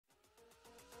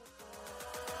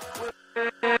Hello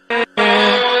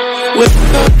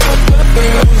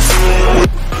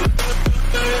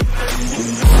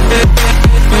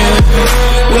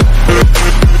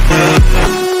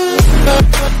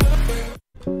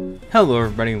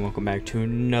everybody and welcome back to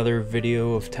another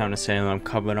video of Town of Salem,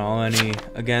 Coven.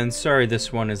 Again, sorry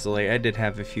this one is late. I did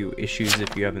have a few issues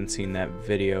if you haven't seen that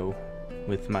video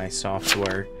with my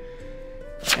software.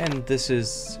 And this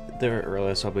is the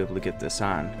earliest I'll be able to get this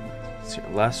on. So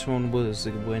your last one was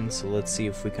a win, so let's see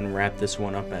if we can wrap this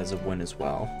one up as a win as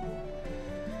well.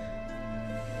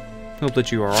 Hope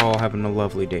that you are all having a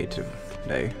lovely day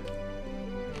today.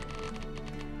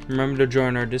 Remember to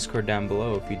join our Discord down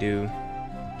below if you do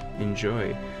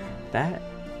enjoy that.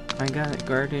 I got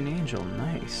Guardian Angel.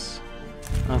 Nice.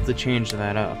 I'll have to change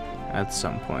that up at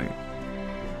some point.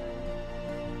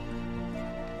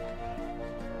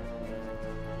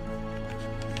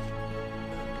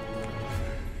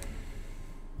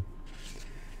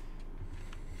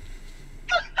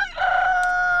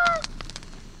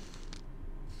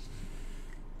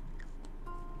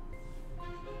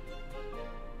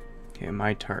 Okay,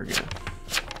 my target.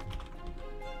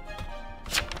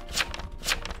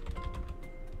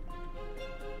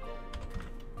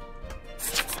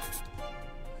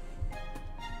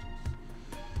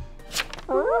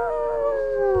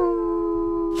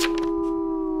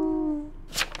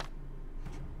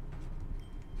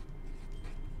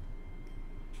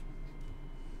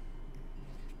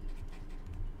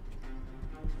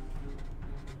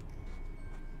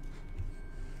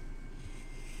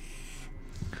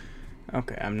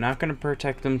 Okay, I'm not going to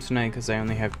protect them tonight because I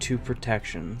only have 2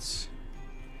 protections.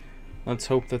 Let's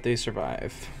hope that they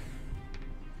survive.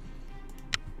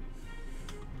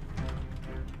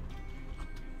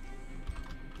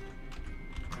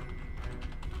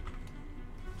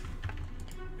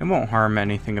 It won't harm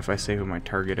anything if I say who my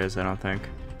target is, I don't think.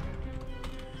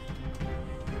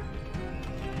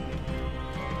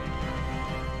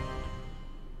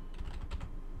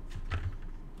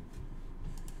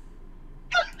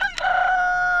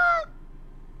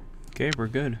 Okay, we're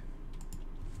good.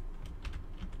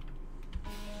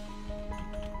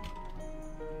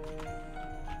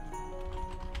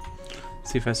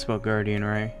 See if I spell Guardian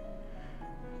right.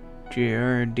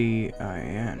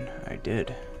 G-R-D-I-N. I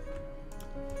did.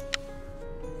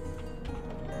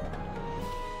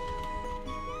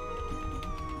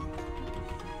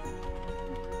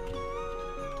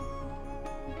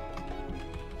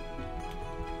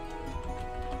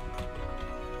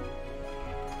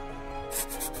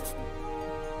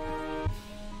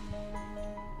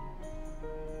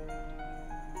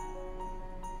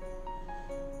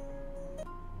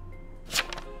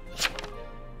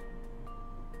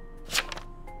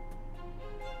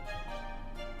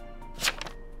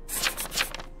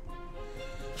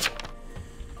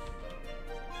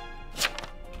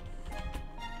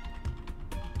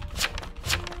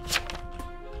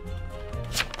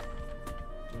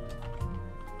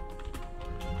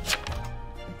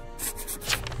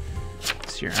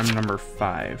 Here, I'm number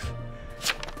 5.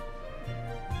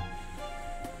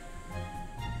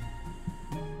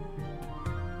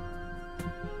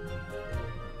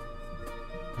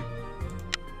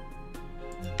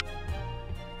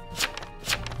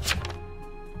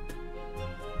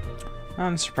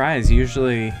 I'm surprised.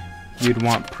 Usually you'd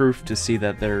want proof to see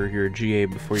that they're your GA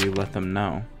before you let them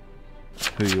know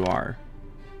who you are.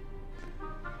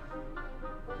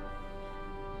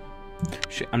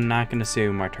 Shit, I'm not gonna say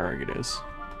who my target is.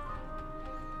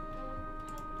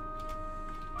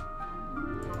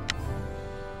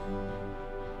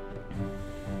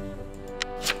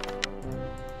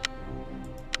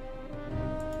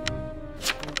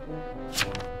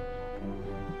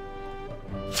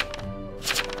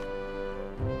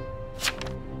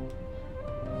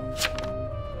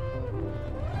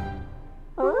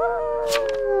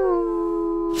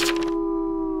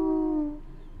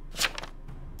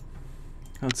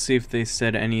 Let's see if they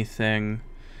said anything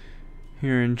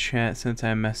here in chat since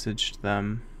I messaged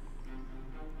them.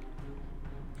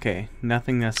 Okay,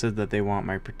 nothing that said that they want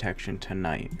my protection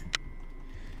tonight.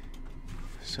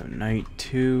 So night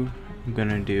 2, I'm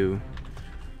gonna do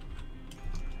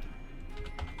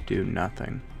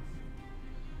nothing.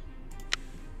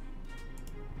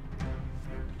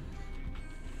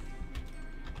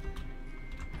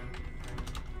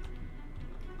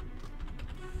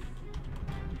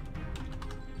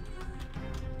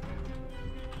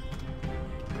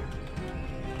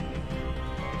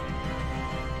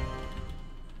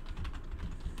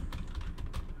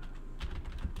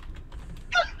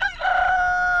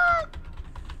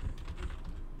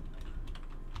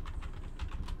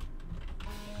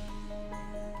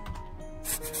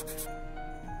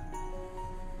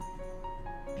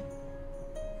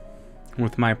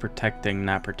 With my protecting,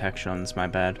 not protections, my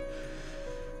bad.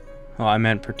 Well, I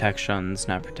meant protections,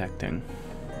 not protecting.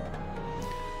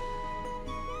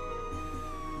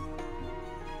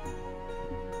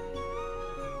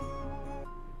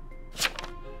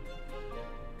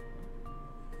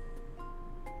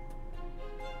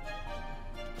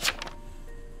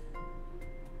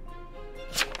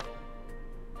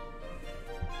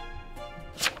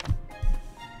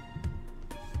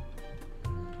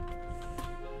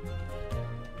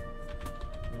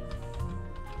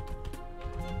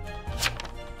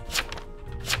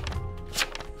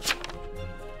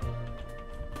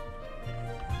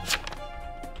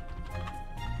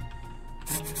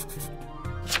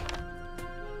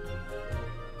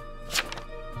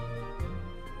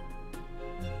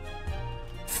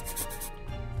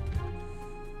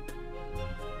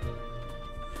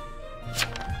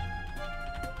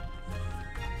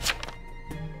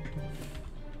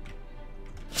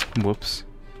 Whoops.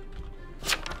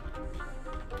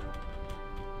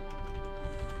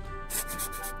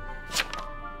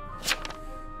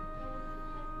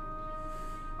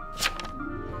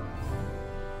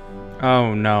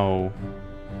 Oh no.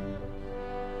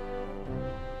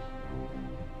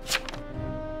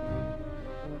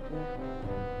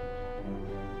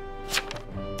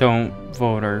 Don't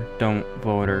vote her, don't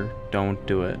vote her, don't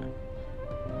do it.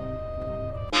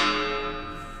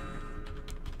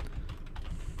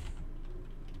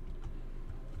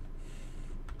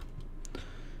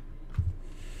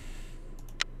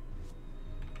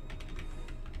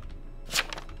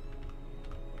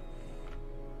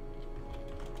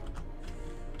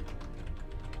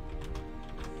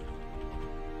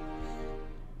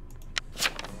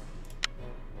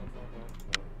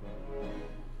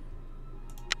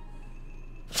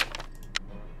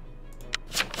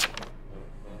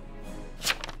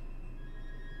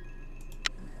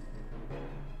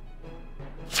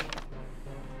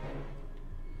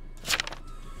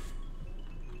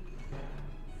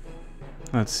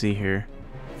 Let's see here.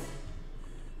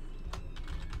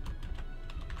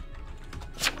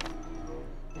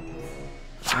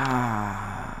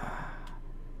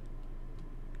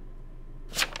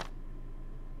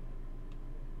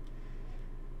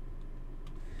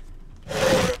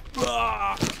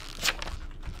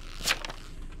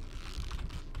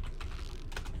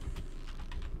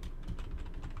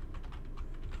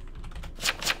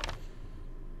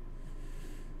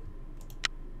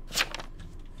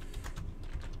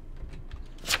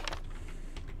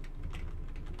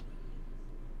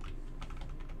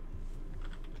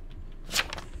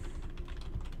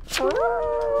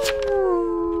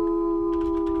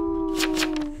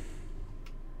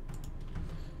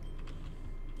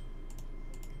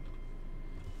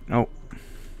 Oh.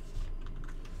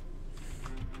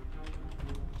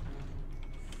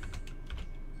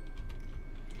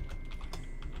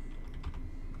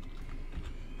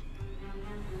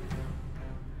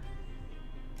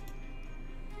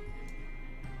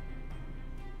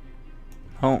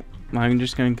 Oh, I'm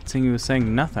just going to continue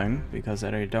saying nothing because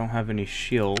I don't have any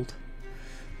shield.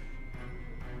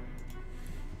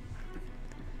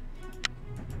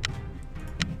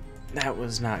 That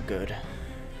was not good.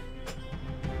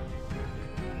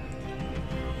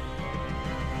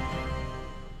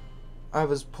 I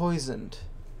was poisoned.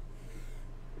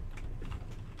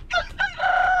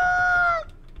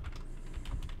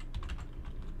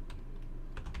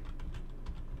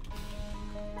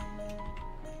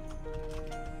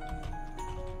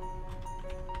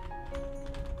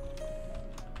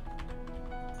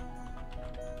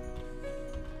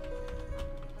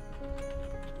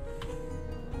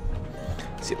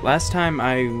 See, last time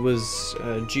I was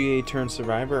GA turn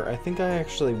survivor, I think I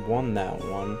actually won that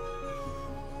one.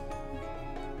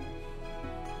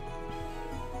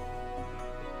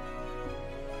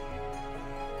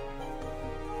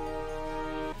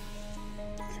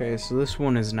 Okay, so this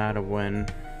one is not a win.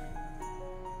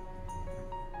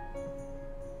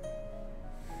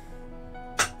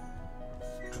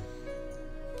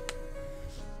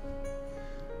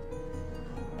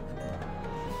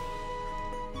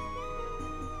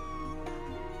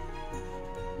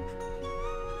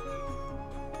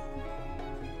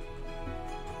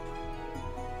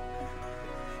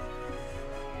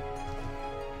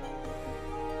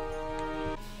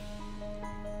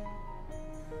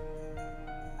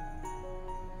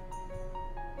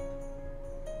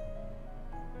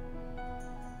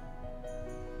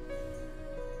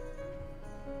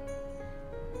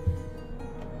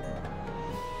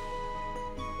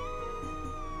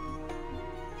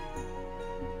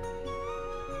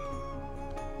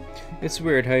 It's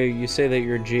weird how you say that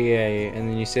you're GA and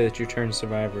then you say that you turn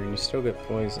survivor and you still get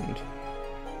poisoned.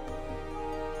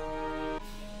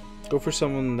 Go for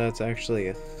someone that's actually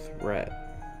a threat.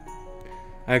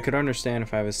 I could understand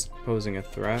if I was posing a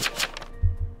threat.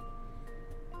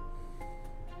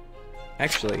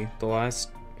 Actually, the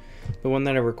one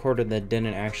that I recorded that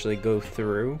didn't actually go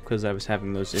through because I was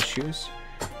having those issues.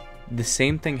 The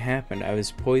same thing happened. I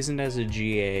was poisoned as a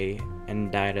GA and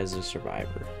died as a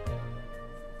survivor.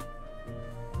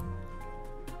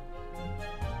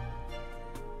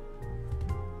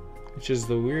 Which is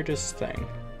the weirdest thing.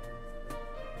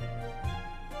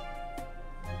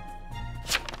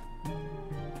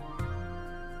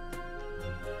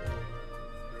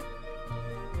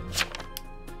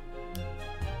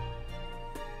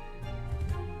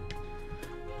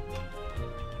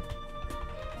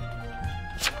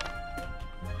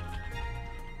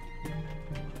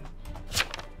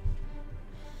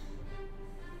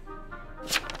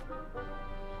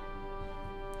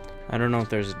 I don't know if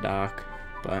there's a dock,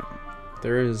 but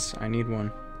there is. I need one.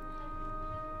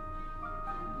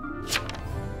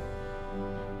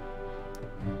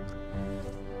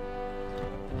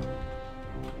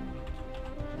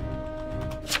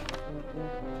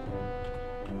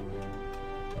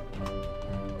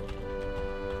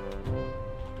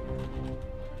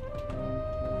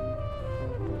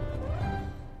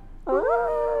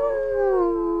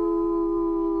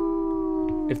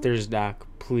 If there's a dock,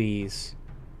 please.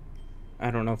 I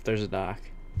don't know if there's a dock.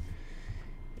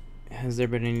 Has there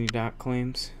been any dock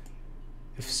claims?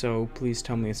 If so, please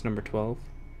tell me it's number 12.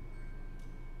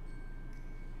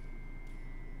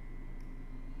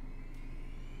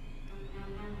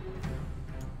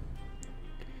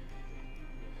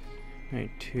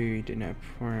 Night 2, you did not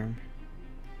perform.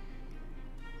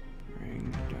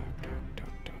 Ring, dock.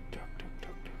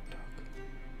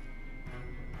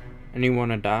 Anyone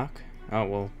a dock? Oh,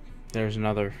 well, there's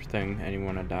another thing.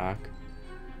 Anyone a dock?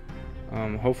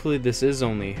 Hopefully this is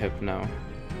only Hypno.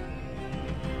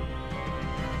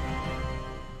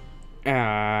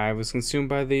 I was consumed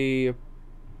by the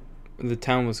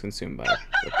town was consumed by the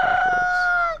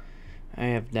apocalypse. I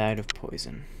have died of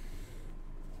poison.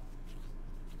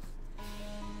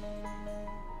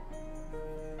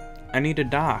 I need a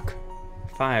dock.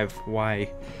 5.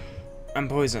 Why? I'm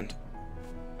poisoned.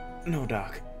 No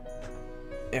dock.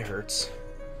 It hurts.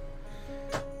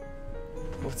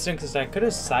 What's in, because I could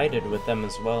have sided with them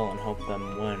as well and helped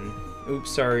them win. Oops,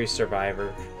 sorry,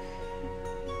 survivor.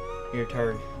 Your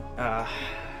target. At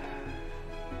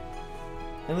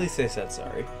least they said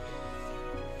sorry.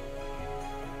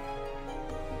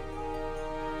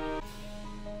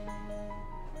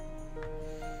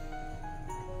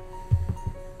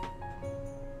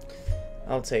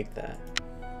 I'll take that.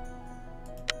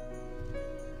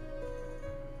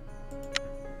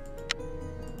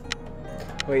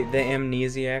 Wait, the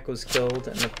amnesiac was killed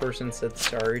and the person said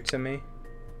sorry to me?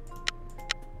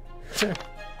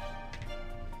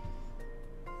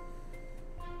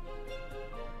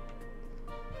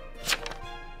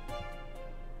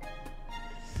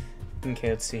 Okay,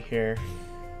 let's see here.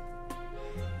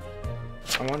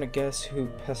 I want to guess who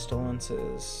Pestilence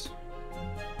is.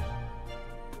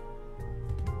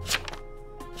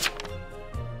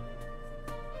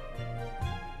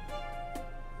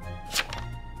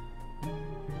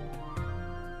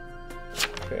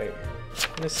 Okay,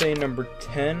 I'm gonna say number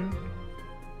 10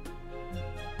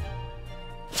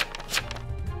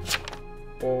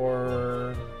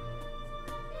 or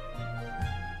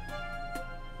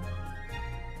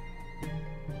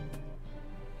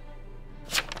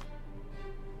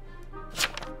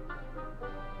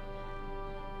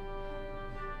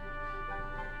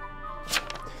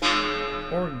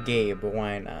Gabe.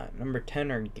 Why not? Number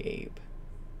 10 or Gabe.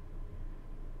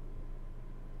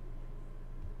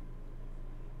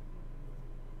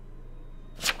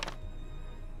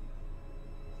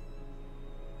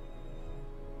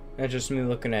 That's just me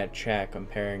looking at chat,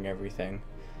 comparing everything.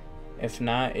 If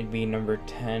not, it'd be number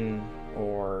 10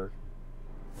 or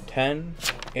 10,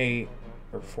 8,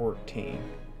 or 14.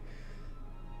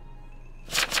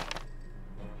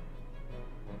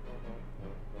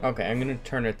 Okay, I'm gonna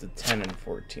turn it to 10 and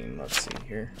 14. Let's see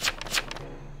here.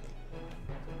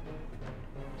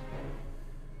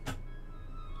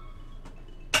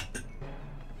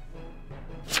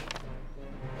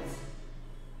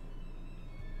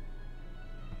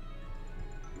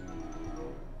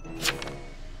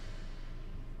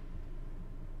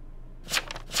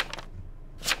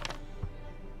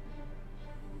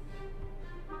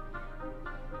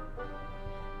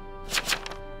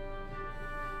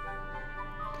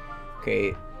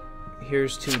 Okay,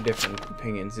 here's two different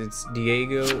opinions. It's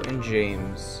Diego and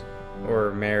James, or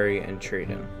Mary and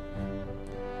Trayden.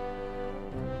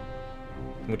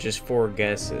 Which is 4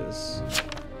 guesses.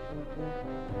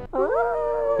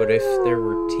 But if there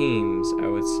were teams, I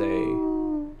would say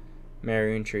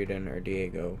Marion, Triden, or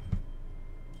Diego.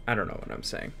 I don't know what I'm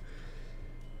saying.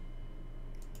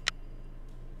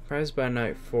 Surprised by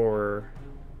night 4,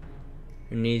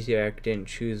 Amnesiac didn't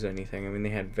choose anything. I mean, they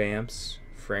had Vamps,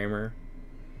 Framer.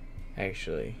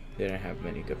 Actually, they didn't have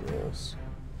many good roles.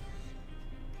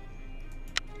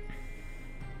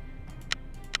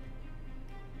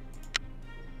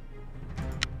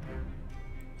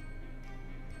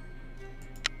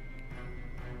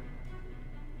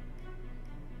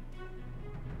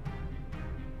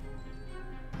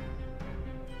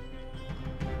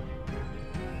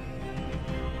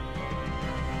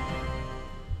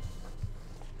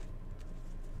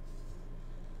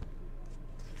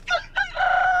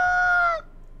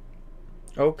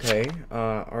 Okay,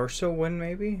 Arso win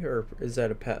maybe? Or is that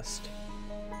a pest?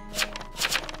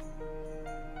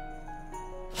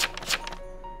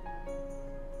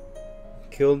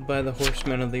 Killed by the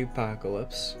Horsemen of the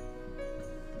Apocalypse.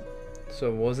 So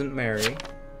it wasn't Mary.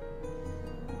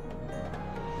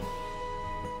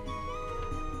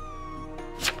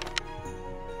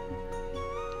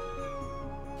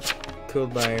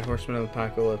 Killed by Horsemen of the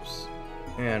Apocalypse.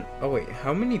 And, oh wait,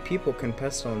 how many people can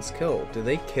Pestilence kill? Do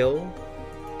they kill?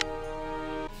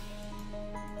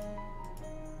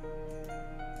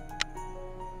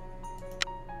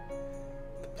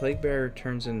 Plague Bearer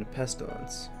turns into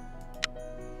Pestilence.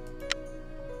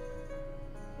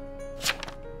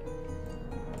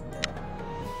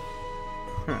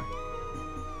 Huh.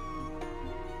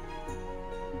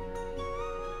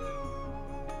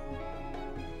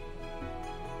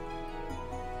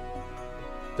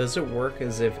 Does it work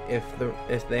as if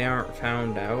they aren't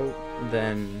found out,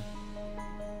 then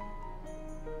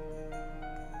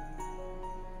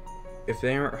if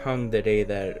they aren't hung the day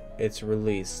that it's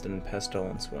released, then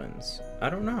Pestilence wins? I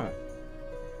don't know.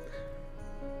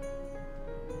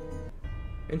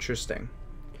 Interesting.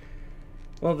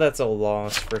 Well, that's a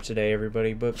loss for today,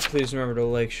 everybody, but please remember to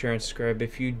like, share, and subscribe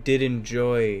if you did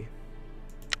enjoy,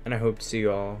 and I hope to see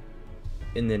you all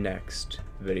in the next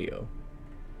video.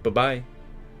 Bye-bye.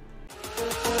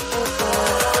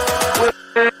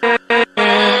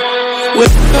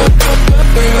 With